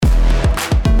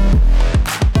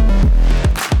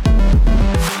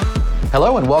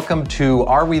Hello and welcome to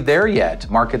Are We There Yet?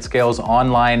 MarketScale's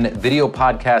online video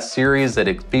podcast series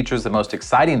that features the most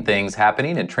exciting things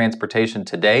happening in transportation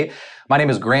today. My name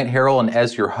is Grant Harrell, and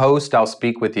as your host, I'll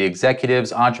speak with the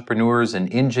executives, entrepreneurs,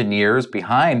 and engineers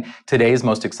behind today's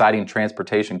most exciting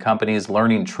transportation companies,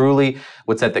 learning truly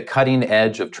what's at the cutting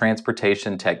edge of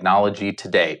transportation technology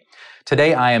today.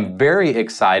 Today, I am very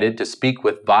excited to speak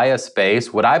with Vaya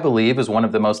Space, what I believe is one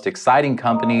of the most exciting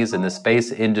companies in the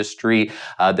space industry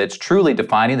that's truly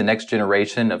defining the next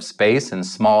generation of space and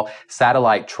small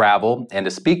satellite travel. And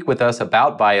to speak with us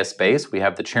about Vaya Space, we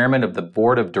have the chairman of the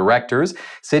board of directors,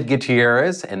 Sid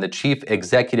Gutierrez, and the chief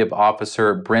executive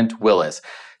officer, Brent Willis.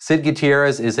 Sid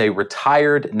Gutierrez is a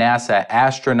retired NASA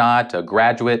astronaut, a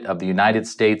graduate of the United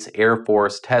States Air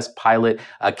Force Test Pilot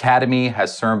Academy,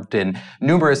 has served in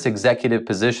numerous executive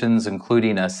positions,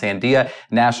 including Sandia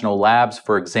National Labs,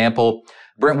 for example.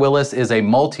 Brent Willis is a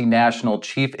multinational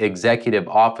chief executive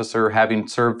officer, having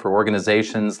served for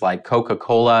organizations like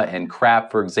Coca-Cola and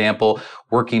Kraft, for example,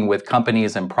 working with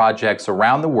companies and projects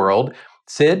around the world.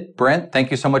 Sid, Brent, thank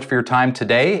you so much for your time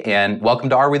today, and welcome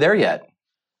to Are We There Yet?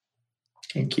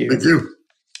 Thank you. Thank you.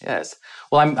 Yes.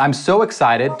 Well, I'm so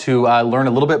excited to learn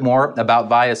a little bit more about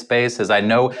Vaya Space, as I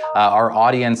know our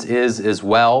audience is as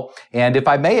well. And if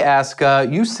I may ask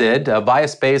you, Sid, Vaya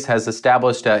Space has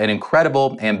established an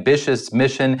incredible, ambitious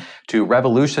mission to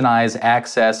revolutionize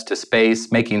access to space,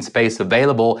 making space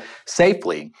available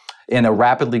safely in a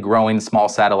rapidly growing small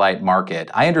satellite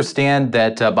market. I understand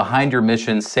that behind your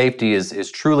mission, safety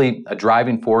is truly a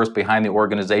driving force behind the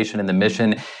organization and the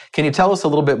mission. Can you tell us a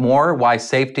little bit more why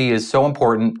safety is so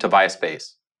important to Vaya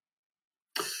Space?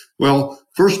 Well,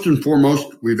 first and foremost,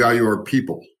 we value our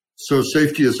people. So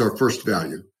safety is our first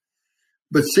value.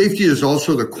 But safety is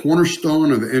also the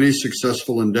cornerstone of any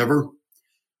successful endeavor.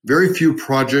 Very few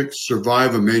projects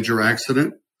survive a major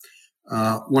accident.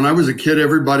 When I was a kid,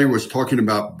 everybody was talking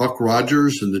about Buck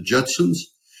Rogers and the Jetsons,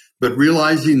 but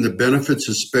realizing the benefits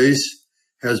of space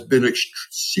has been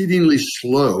exceedingly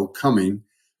slow coming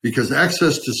because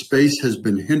access to space has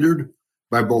been hindered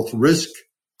by both risk,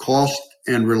 cost,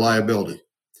 and reliability.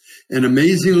 And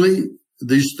amazingly,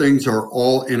 these things are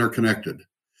all interconnected.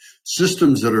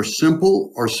 Systems that are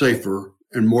simple are safer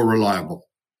and more reliable.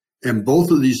 And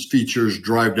both of these features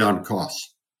drive down costs.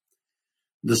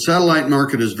 The satellite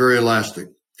market is very elastic.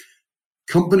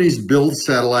 Companies build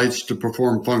satellites to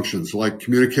perform functions like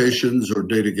communications or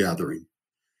data gathering.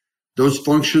 Those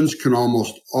functions can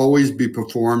almost always be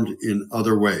performed in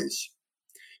other ways.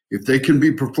 If they can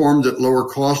be performed at lower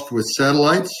cost with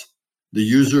satellites, the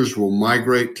users will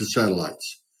migrate to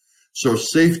satellites. So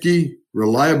safety,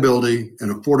 reliability,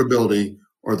 and affordability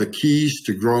are the keys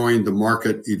to growing the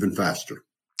market even faster.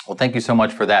 Well, thank you so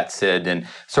much for that, Sid, and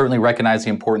certainly recognize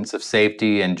the importance of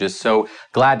safety, and just so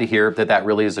glad to hear that that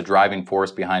really is a driving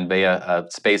force behind Vaya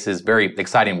Space's very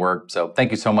exciting work. So thank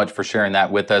you so much for sharing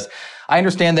that with us. I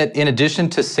understand that in addition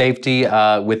to safety,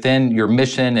 within your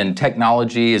mission and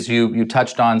technology, as you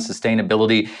touched on,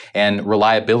 sustainability and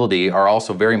reliability are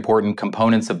also very important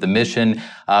components of the mission.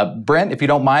 Brent, if you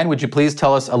don't mind, would you please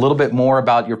tell us a little bit more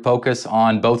about your focus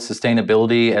on both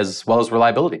sustainability as well as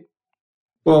reliability?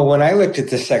 Well, when I looked at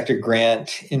the sector,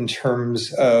 Grant, in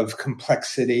terms of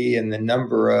complexity and the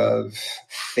number of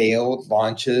failed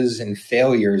launches and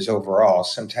failures overall,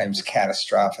 sometimes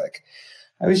catastrophic,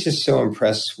 I was just so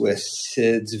impressed with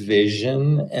Sid's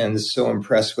vision and so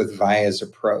impressed with Vaya's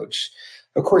approach.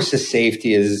 Of course, the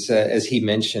safety is, as he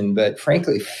mentioned, but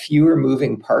frankly, fewer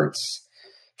moving parts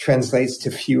translates to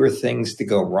fewer things to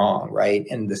go wrong, right?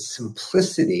 And the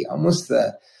simplicity, almost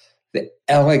the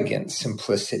elegant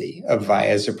simplicity of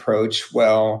Vaya's approach,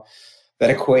 well,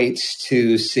 that equates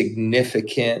to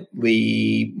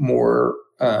significantly more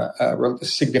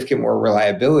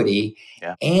reliability,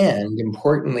 and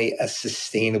importantly, a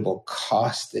sustainable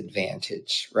cost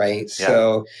advantage, right? Yeah.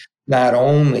 So not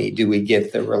only do we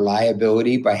get the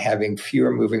reliability by having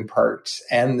fewer moving parts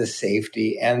and the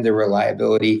safety and the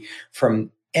reliability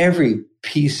from every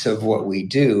piece of what we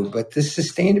do, but the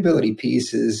sustainability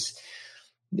piece is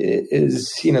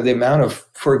the amount of,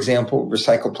 for example,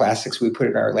 recycled plastics we put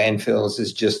in our landfills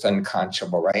is just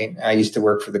unconscionable, right? I used to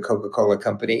work for the Coca-Cola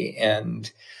company,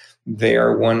 and they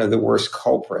are one of the worst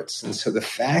culprits. And so the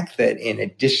fact that in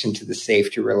addition to the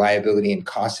safety, reliability, and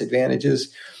cost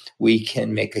advantages, we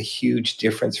can make a huge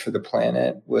difference for the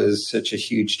planet was such a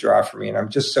huge draw for me. And I'm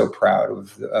just so proud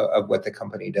of what the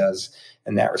company does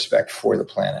in that respect for the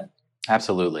planet.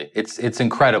 Absolutely. It's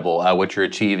incredible what you're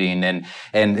achieving.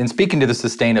 And speaking to the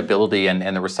sustainability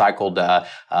and the recycled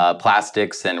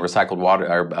plastics and recycled water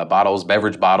or bottles,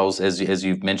 beverage bottles, as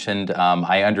you've mentioned,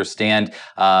 I understand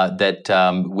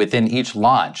that within each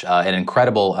launch, an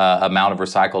incredible amount of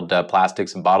recycled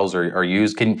plastics and bottles are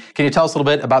used. Can you tell us a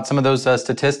little bit about some of those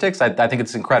statistics? I think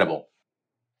it's incredible.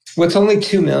 Well, it's only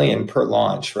 2 million per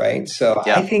launch, right? So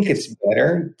Yeah. I think it's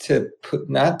better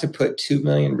not to put 2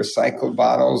 million recycled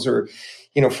bottles, or,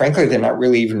 frankly, they're not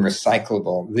really even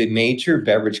recyclable. The major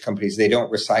beverage companies, they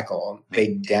don't recycle them.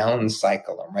 They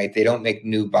downcycle them, right? They don't make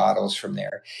new bottles from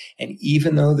there. And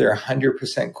even though they're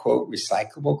 100% quote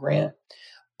recyclable, Grant,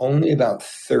 only about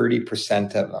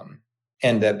 30% of them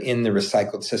end up in the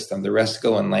recycled system. The rest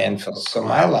go in landfills. So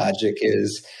my logic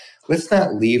is, let's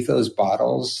not leave those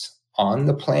bottles on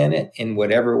the planet in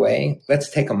whatever way.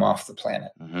 Let's take them off the planet.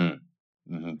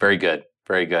 Mm-hmm. Mm-hmm. Very good.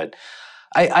 Very good.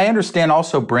 I understand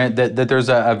also, Brent, that there's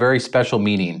a very special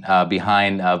meaning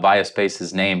behind Vaya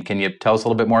Space's name. Can you tell us a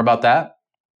little bit more about that?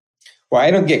 Well,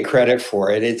 I don't get credit for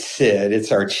it. It's Sid.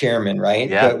 It's our chairman, right?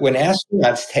 Yeah. But when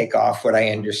astronauts take off, what I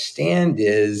understand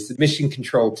is the mission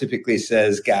control typically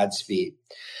says Godspeed.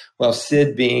 Well,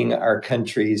 Sid being our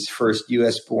country's first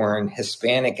U.S.-born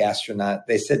Hispanic astronaut,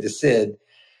 they said to Sid,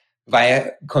 Vaya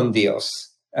con Dios,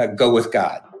 go with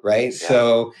God, right? Yeah.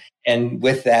 So, and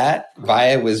with that,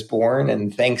 Vaya was born,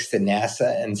 and thanks to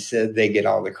NASA and Sid, they get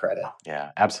all the credit.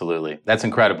 Yeah, absolutely. That's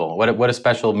incredible. What a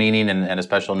special meaning and a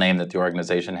special name that the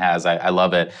organization has. I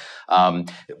love it.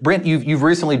 Brent, you've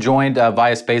recently joined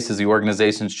Vaya Space as the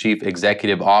organization's chief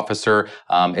executive officer.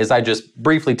 As I just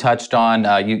briefly touched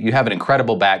on, you have an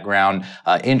incredible background,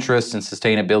 interest in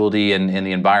sustainability and in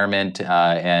the environment,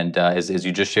 and as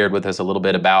you just shared with us a little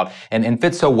bit about, and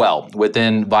fits so well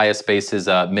within Vaya Space's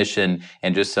mission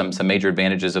and just some major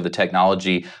advantages of the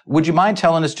technology. Would you mind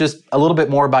telling us just a little bit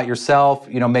more about yourself?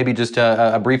 Maybe just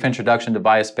a brief introduction to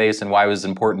Vaya Space and why it was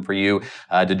important for you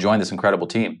to join this incredible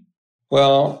team.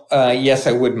 Well, yes,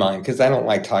 I would mind, because I don't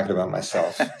like talking about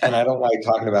myself and I don't like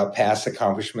talking about past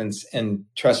accomplishments. And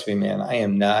trust me, man, I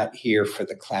am not here for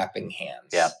the clapping hands.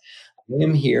 Yeah. I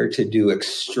am here to do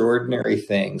extraordinary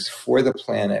things for the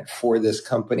planet, for this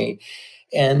company.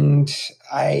 And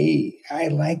I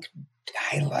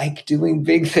like doing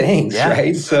big things,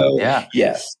 right? So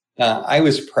yes, I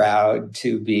was proud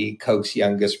to be Coke's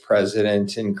youngest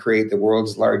president and create the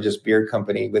world's largest beer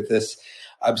company with this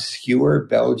obscure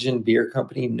Belgian beer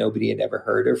company nobody had ever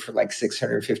heard of for like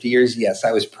 650 years. Yes,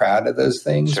 I was proud of those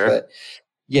things, sure. But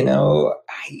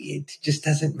it just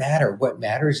doesn't matter. What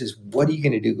matters is, what are you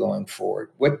going to do going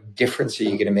forward? What difference are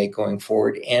you going to make going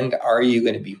forward? And are you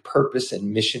going to be purpose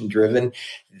and mission driven?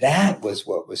 That was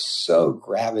what was so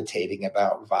gravitating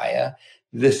about Vaya.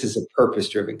 This is a purpose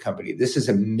driven company. This is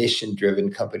a mission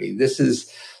driven company. This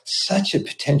is such a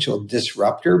potential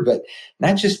disruptor, but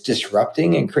not just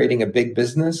disrupting and creating a big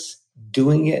business,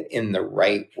 doing it in the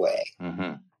right way.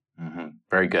 Mm-hmm. Mm-hmm.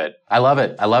 Very good. I love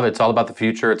it. I love it. It's all about the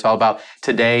future. It's all about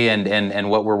today and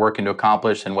what we're working to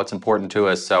accomplish and what's important to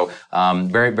us. So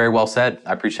very, very well said.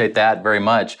 I appreciate that very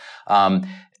much.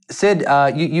 Sid,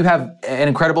 you have an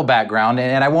incredible background,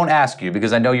 and I won't ask you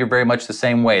because I know you're very much the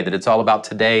same way, that it's all about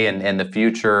today and the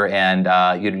future, and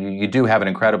you do have an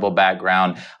incredible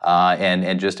background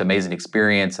and just amazing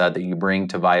experience that you bring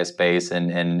to Vaya Space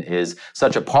and is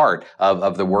such a part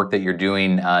of the work that you're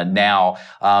doing now.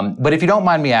 But if you don't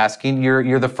mind me asking,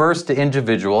 you're the first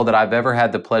individual that I've ever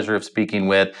had the pleasure of speaking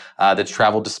with that's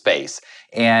traveled to space,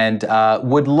 and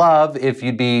would love if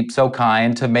you'd be so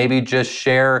kind to maybe just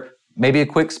share maybe a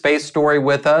quick space story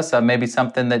with us, maybe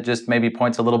something that just maybe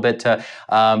points a little bit to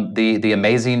the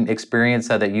amazing experience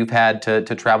that you've had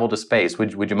to travel to space.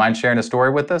 Would you mind sharing a story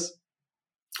with us?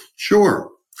 Sure.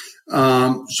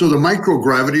 So the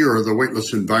microgravity, or the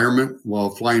weightless environment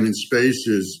while flying in space,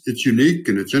 it's unique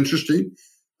and it's interesting.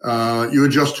 You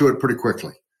adjust to it pretty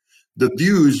quickly. The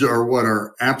views are what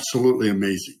are absolutely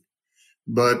amazing.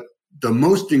 But the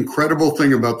most incredible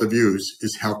thing about the views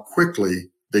is how quickly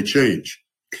they change.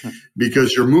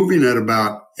 Because you're moving at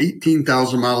about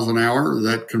 18,000 miles an hour.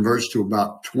 That converts to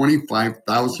about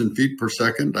 25,000 feet per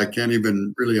second. I can't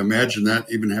even really imagine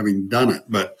that, even having done it.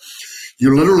 But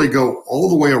you literally go all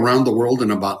the way around the world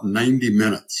in about 90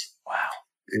 minutes. Wow.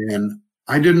 And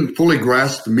I didn't fully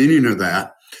grasp the meaning of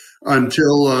that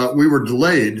until we were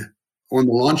delayed on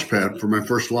the launch pad for my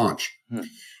first launch.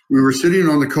 We were sitting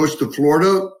on the coast of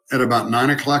Florida at about 9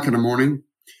 o'clock in the morning.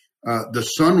 The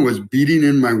sun was beating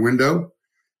in my window.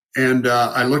 And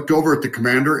I looked over at the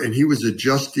commander, and he was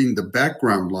adjusting the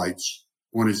background lights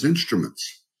on his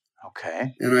instruments.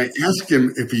 Okay. And I asked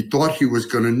him if he thought he was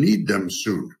going to need them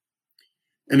soon.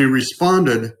 And he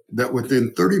responded that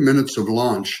within 30 minutes of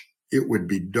launch, it would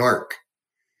be dark.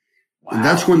 Wow. And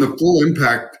that's when the full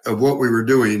impact of what we were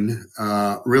doing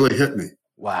really hit me.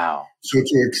 Wow. So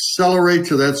to accelerate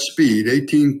to that speed,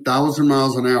 18,000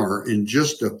 miles an hour in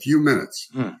just a few minutes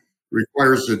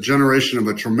requires the generation of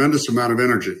a tremendous amount of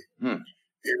energy. And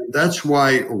that's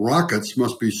why rockets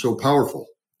must be so powerful.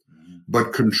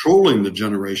 But controlling the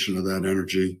generation of that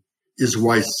energy is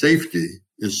why safety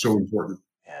is so important.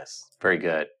 Yes, very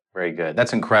good. Very good.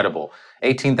 That's incredible.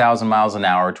 18,000 miles an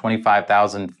hour,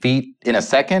 25,000 feet in a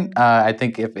second. I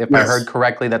think if yes. I heard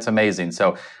correctly, that's amazing.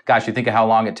 So, gosh, you think of how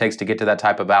long it takes to get to that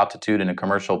type of altitude in a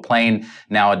commercial plane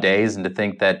nowadays, and to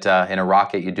think that in a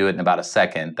rocket you do it in about a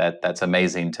second. That's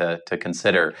amazing to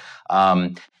consider.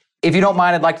 If you don't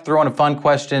mind, I'd like to throw in a fun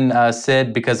question,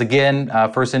 Sid, because again,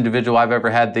 first individual I've ever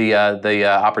had the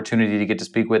opportunity to get to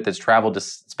speak with that's traveled to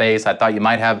space. I thought you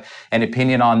might have an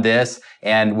opinion on this,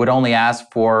 and would only ask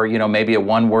for, maybe a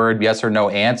one-word yes or no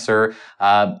answer.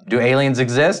 Do aliens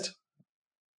exist?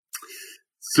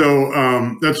 So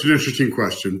that's an interesting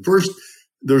question. First,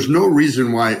 there's no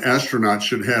reason why astronauts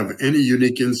should have any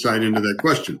unique insight into that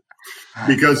question,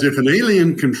 because if an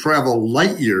alien can travel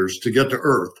light years to get to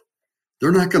Earth,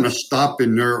 they're not going to stop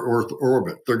in near Earth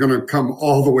orbit. They're going to come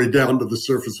all the way down to the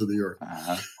surface of the Earth.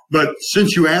 But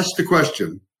since you asked the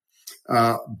question,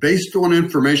 based on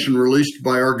information released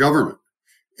by our government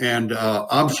and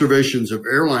observations of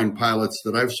airline pilots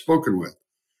that I've spoken with,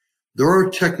 there are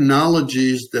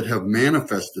technologies that have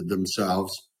manifested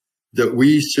themselves that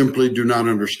we simply do not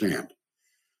understand.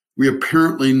 We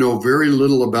apparently know very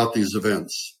little about these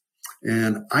events,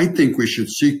 and I think we should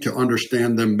seek to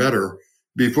understand them better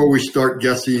before we start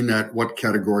guessing at what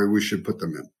category we should put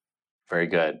them in. Very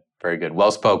good. Very good.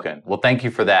 Well spoken. Well, thank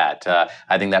you for that.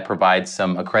 I think that provides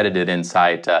some accredited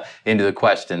insight into the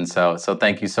question. So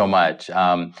thank you so much.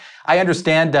 I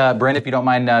understand, Brent, if you don't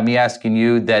mind me asking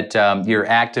you, that you're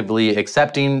actively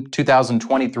accepting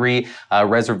 2023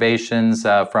 reservations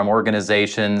from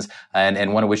organizations,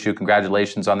 and want to wish you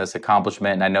congratulations on this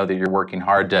accomplishment. And I know that you're working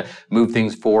hard to move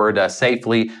things forward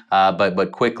safely,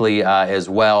 but quickly as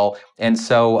well. And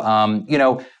so,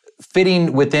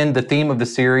 fitting within the theme of the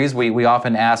series, we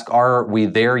often ask, are we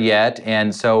there yet?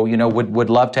 And so, would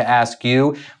love to ask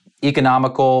you,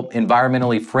 economical,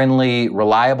 environmentally friendly,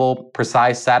 reliable,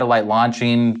 precise satellite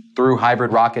launching through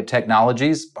hybrid rocket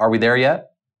technologies, are we there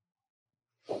yet?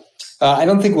 I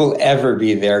don't think we'll ever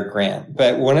be there, Grant.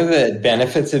 But one of the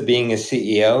benefits of being a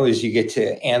CEO is you get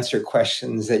to answer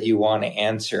questions that you want to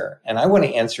answer. And I want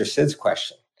to answer Sid's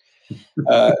question.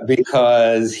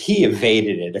 Because he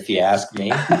evaded it, if you ask me.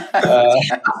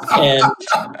 And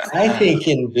I think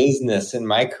in business, in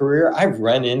my career, I've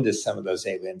run into some of those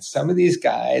aliens. Some of these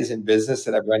guys in business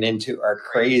that I've run into are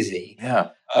crazy.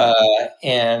 Yeah.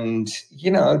 And,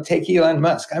 take Elon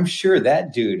Musk. I'm sure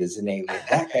that dude is an alien.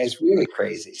 That guy's really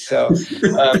crazy. So,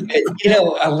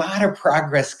 a lot of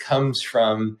progress comes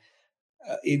from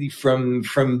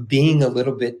being a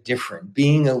little bit different,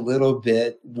 being a little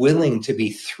bit willing to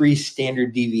be 3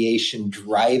 standard deviation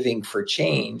driving for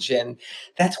change. And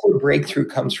that's where breakthrough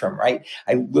comes from, right?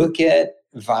 I look at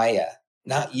Vaya,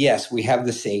 yes, we have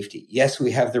the safety. Yes,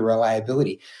 we have the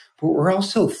reliability, but we're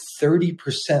also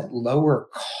 30% lower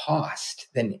cost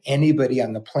than anybody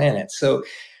on the planet. So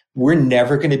we're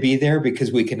never going to be there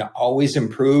because we can always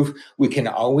improve. We can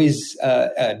always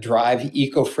drive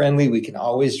eco-friendly. We can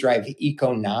always drive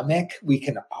economic. We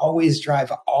can always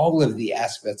drive all of the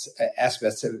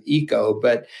aspects of eco.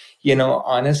 But,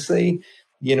 honestly,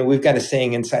 we've got a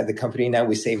saying inside the company now.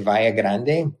 We say Vaya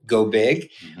Grande, go big.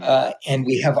 And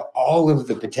we have all of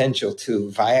the potential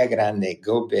to Vaya Grande,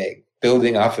 go big,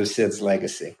 building off of Sid's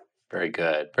legacy. Very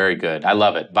good. Very good. I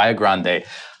love it. Vaya Grande.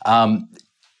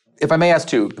 If I may ask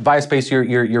too, Vaya Space,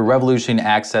 you're revolutioning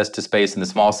access to space in the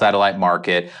small satellite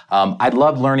market. I'd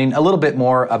love learning a little bit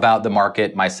more about the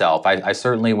market myself. I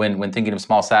certainly, when thinking of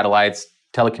small satellites,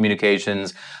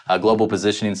 telecommunications, global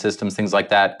positioning systems, things like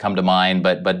that come to mind.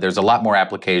 But there's a lot more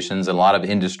applications and a lot of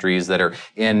industries that are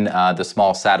in the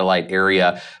small satellite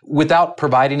area. Without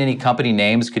providing any company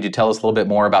names, could you tell us a little bit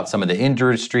more about some of the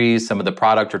industries, some of the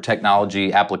product or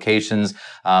technology applications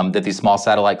that these small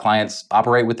satellite clients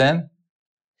operate within?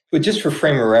 But just for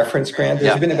frame of reference, Grant,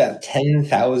 there's been about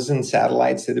 10,000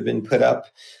 satellites that have been put up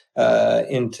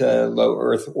into low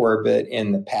Earth orbit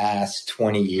in the past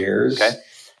 20 years. Okay.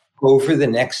 Over the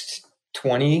next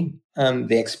 20,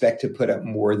 they expect to put up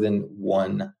more than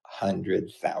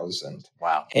 100,000.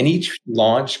 Wow. And each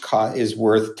launch is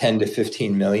worth 10 to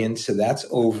 15 million. So that's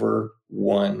over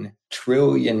 $1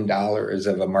 trillion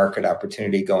of a market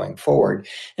opportunity going forward.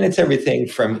 And it's everything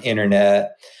from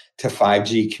internet to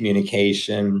 5G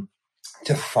communication,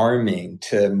 to farming,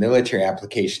 to military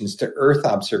applications, to Earth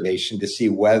observation to see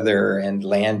weather and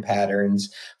land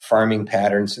patterns, farming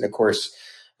patterns, and of course,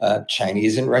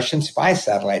 Chinese and Russian spy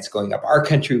satellites going up. Our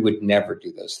country would never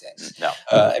do those things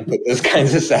and put those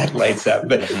kinds of satellites up.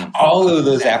 But all of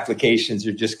those applications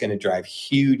are just going to drive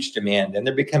huge demand, and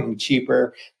they're becoming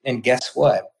cheaper. And guess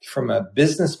what? From a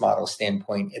business model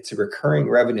standpoint, it's a recurring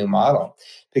revenue model,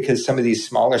 because some of these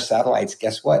smaller satellites,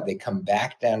 guess what? They come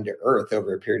back down to Earth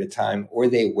over a period of time, or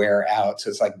they wear out.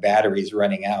 So it's like batteries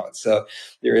running out. So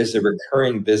there is a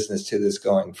recurring business to this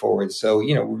going forward. So,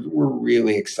 we're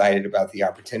really excited about the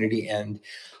opportunity, and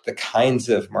the kinds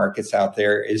of markets out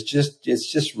there it's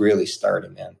just really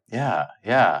starting, man.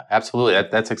 Yeah, absolutely.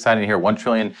 That's exciting to hear. $1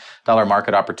 trillion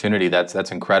market opportunity.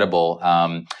 That's incredible.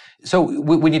 So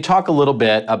when you talk a little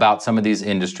bit about some of these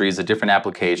industries, the different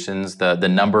applications, the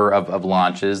number of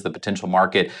launches, the potential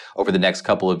market over the next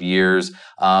couple of years,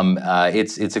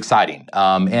 it's exciting.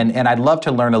 And I'd love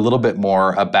to learn a little bit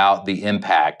more about the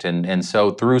impact. And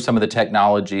so through some of the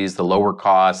technologies, the lower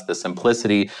cost, the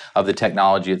simplicity of the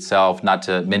technology itself, not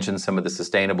to mention some of the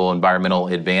sustainable environmental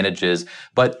advantages,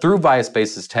 but through Vaya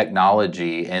Space's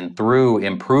technology and through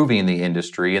improving the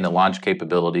industry and the launch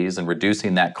capabilities and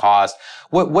reducing that cost,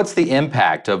 what's the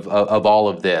impact of all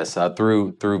of this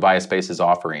through Vaya Space's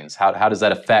offerings? How does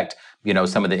that affect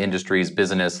some of the industry's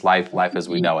business life as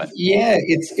we know it? Yeah,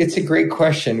 it's a great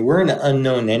question. We're an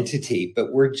unknown entity,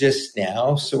 but we're just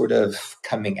now sort of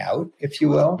coming out, if you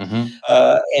will.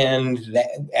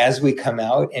 As we come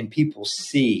out and people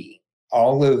see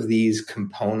all of these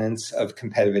components of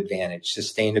competitive advantage,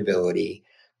 sustainability,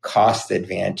 cost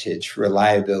advantage,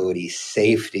 reliability,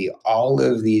 safety, all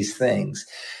of these things,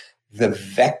 the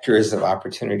vectors of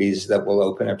opportunities that will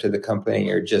open up to the company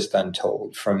are just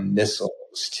untold, from missiles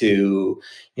to,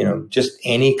 just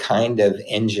any kind of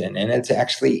engine. And it's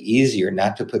actually easier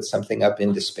not to put something up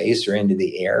into space or into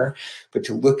the air, but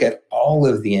to look at all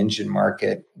of the engine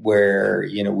market where,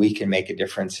 we can make a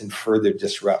difference and further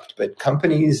disrupt. But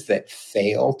companies that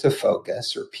fail to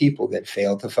focus, or people that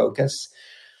fail to focus,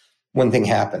 one thing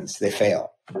happens: they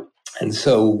fail. And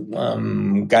so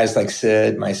guys like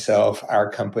Sid, myself, our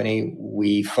company,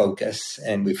 we focus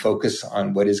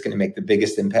on what is going to make the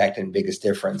biggest impact and biggest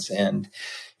difference. And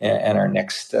our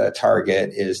next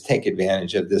target is take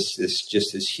advantage of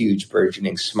this huge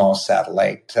burgeoning small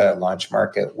satellite launch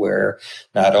market, where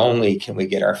not only can we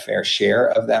get our fair share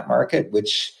of that market,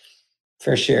 which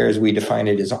fair share, as we define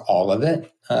it, is all of it.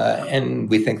 And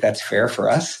we think that's fair for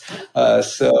us.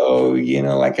 So,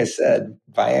 like I said,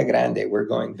 Vaya Grande, we're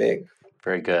going big.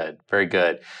 Very good. Very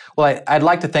good. Well, I'd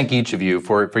like to thank each of you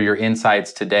for your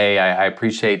insights today. I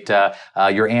appreciate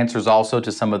your answers also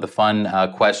to some of the fun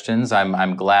questions.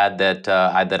 I'm glad that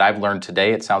I've learned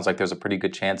today. It sounds like there's a pretty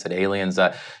good chance that aliens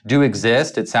do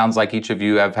exist. It sounds like each of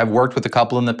you have worked with a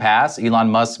couple in the past.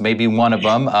 Elon Musk may be one of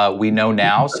them. We know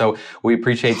now. So we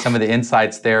appreciate some of the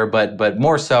insights there, but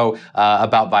more so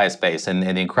about Vaya Space and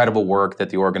the incredible work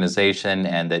that the organization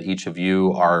and that each of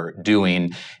you are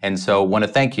doing. And so want to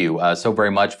thank you so very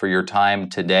much for your time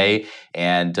today,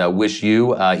 and wish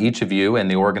you, each of you and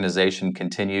the organization,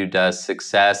 continued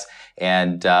success.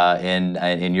 And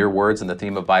in your words, in the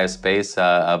theme of Vaya Space,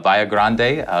 Vaya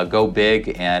Grande, go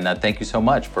big. And thank you so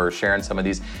much for sharing some of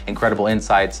these incredible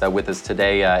insights with us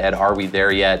today at Are We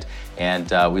There Yet? And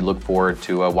we look forward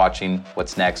to watching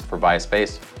what's next for Vaya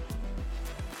Space.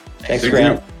 Thanks,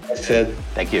 Grant. Thanks, Sid.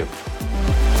 Thank you.